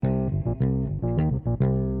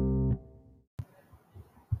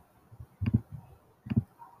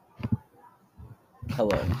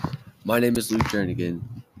Hello, my name is Luke Jernigan.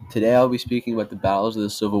 Today I'll be speaking about the battles of the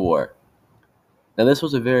Civil War. Now, this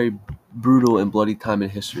was a very brutal and bloody time in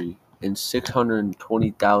history, and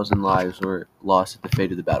 620,000 lives were lost at the fate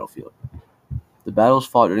of the battlefield. The battles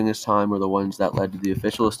fought during this time were the ones that led to the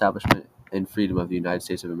official establishment and freedom of the United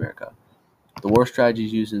States of America. The war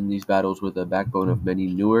strategies used in these battles were the backbone of many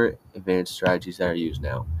newer, advanced strategies that are used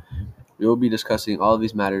now. We will be discussing all of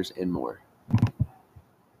these matters and more.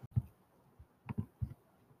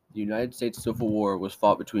 The United States Civil War was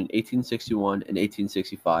fought between 1861 and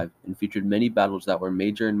 1865 and featured many battles that were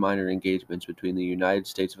major and minor engagements between the United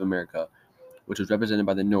States of America, which was represented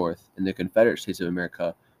by the North, and the Confederate States of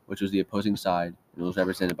America, which was the opposing side and was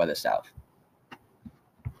represented by the South.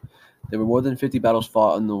 There were more than 50 battles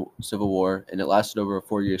fought in the Civil War, and it lasted over a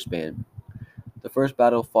 4-year span. The first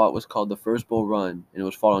battle fought was called the First Bull Run, and it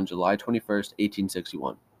was fought on July 21st,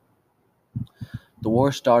 1861. The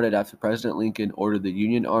war started after President Lincoln ordered the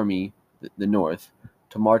Union Army, the North,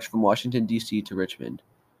 to march from Washington, D.C. to Richmond,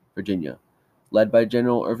 Virginia, led by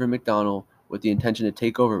General Irvin McDonnell with the intention to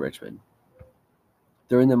take over Richmond.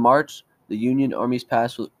 During the march, the Union Army's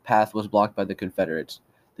path was blocked by the Confederates.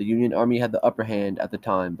 The Union Army had the upper hand at the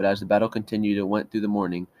time, but as the battle continued and went through the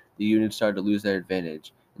morning, the Union started to lose their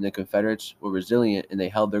advantage, and the Confederates were resilient and they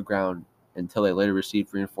held their ground until they later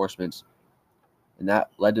received reinforcements, and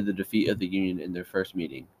that led to the defeat of the Union in their first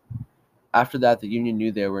meeting. After that, the Union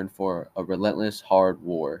knew they were in for a relentless, hard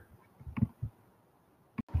war.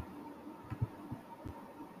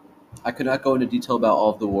 I could not go into detail about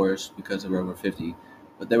all of the wars because there were over 50,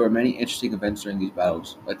 but there were many interesting events during these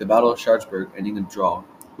battles, like the Battle of Sharpsburg ending in a draw,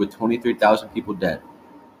 with 23,000 people dead.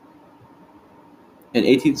 In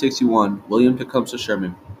 1861, William Tecumseh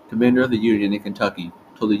Sherman, commander of the Union in Kentucky,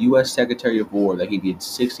 told the U.S. Secretary of War that he needed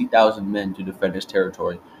 60,000 men to defend his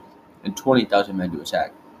territory and 20,000 men to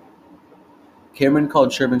attack. Cameron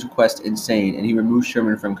called Sherman's request insane, and he removed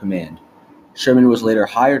Sherman from command. Sherman was later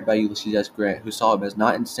hired by Ulysses S. Grant, who saw him as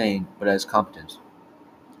not insane, but as competent.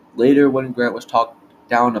 Later, when Grant was talked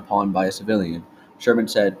down upon by a civilian, Sherman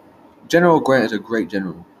said, "General Grant is a great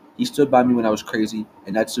general. He stood by me when I was crazy,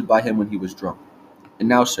 and I stood by him when he was drunk. And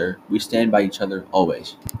now, sir, we stand by each other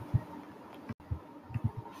always."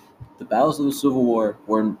 The battles of the Civil War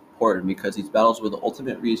were important because these battles were the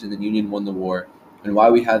ultimate reason the Union won the war and why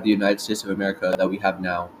we have the United States of America that we have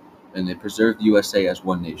now, and they preserved the USA as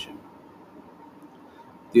one nation.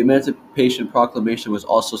 The Emancipation Proclamation was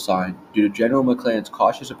also signed due to General McClellan's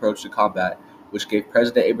cautious approach to combat, which gave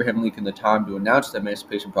President Abraham Lincoln the time to announce the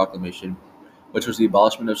Emancipation Proclamation, which was the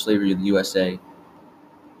abolishment of slavery in the USA.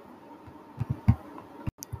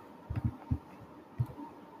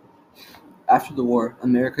 After the war,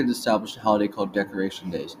 Americans established a holiday called Decoration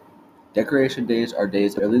Days. Decoration Days are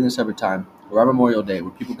days early in the summertime, around Memorial Day,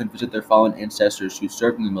 where people can visit their fallen ancestors who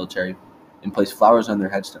served in the military and place flowers on their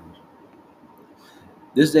headstones.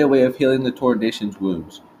 This is a way of healing the torn nation's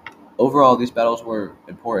wounds. Overall, these battles were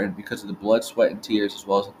important because of the blood, sweat, and tears, as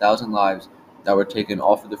well as 1,000 lives that were taken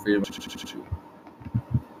all for the freedom of the country.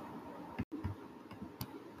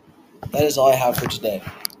 That is all I have for today.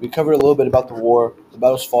 We covered a little bit about the war, the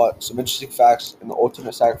battles fought, some interesting facts, and the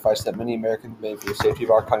ultimate sacrifice that many Americans made for the safety of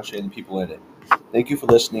our country and the people in it. Thank you for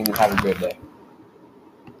listening, and have a great day.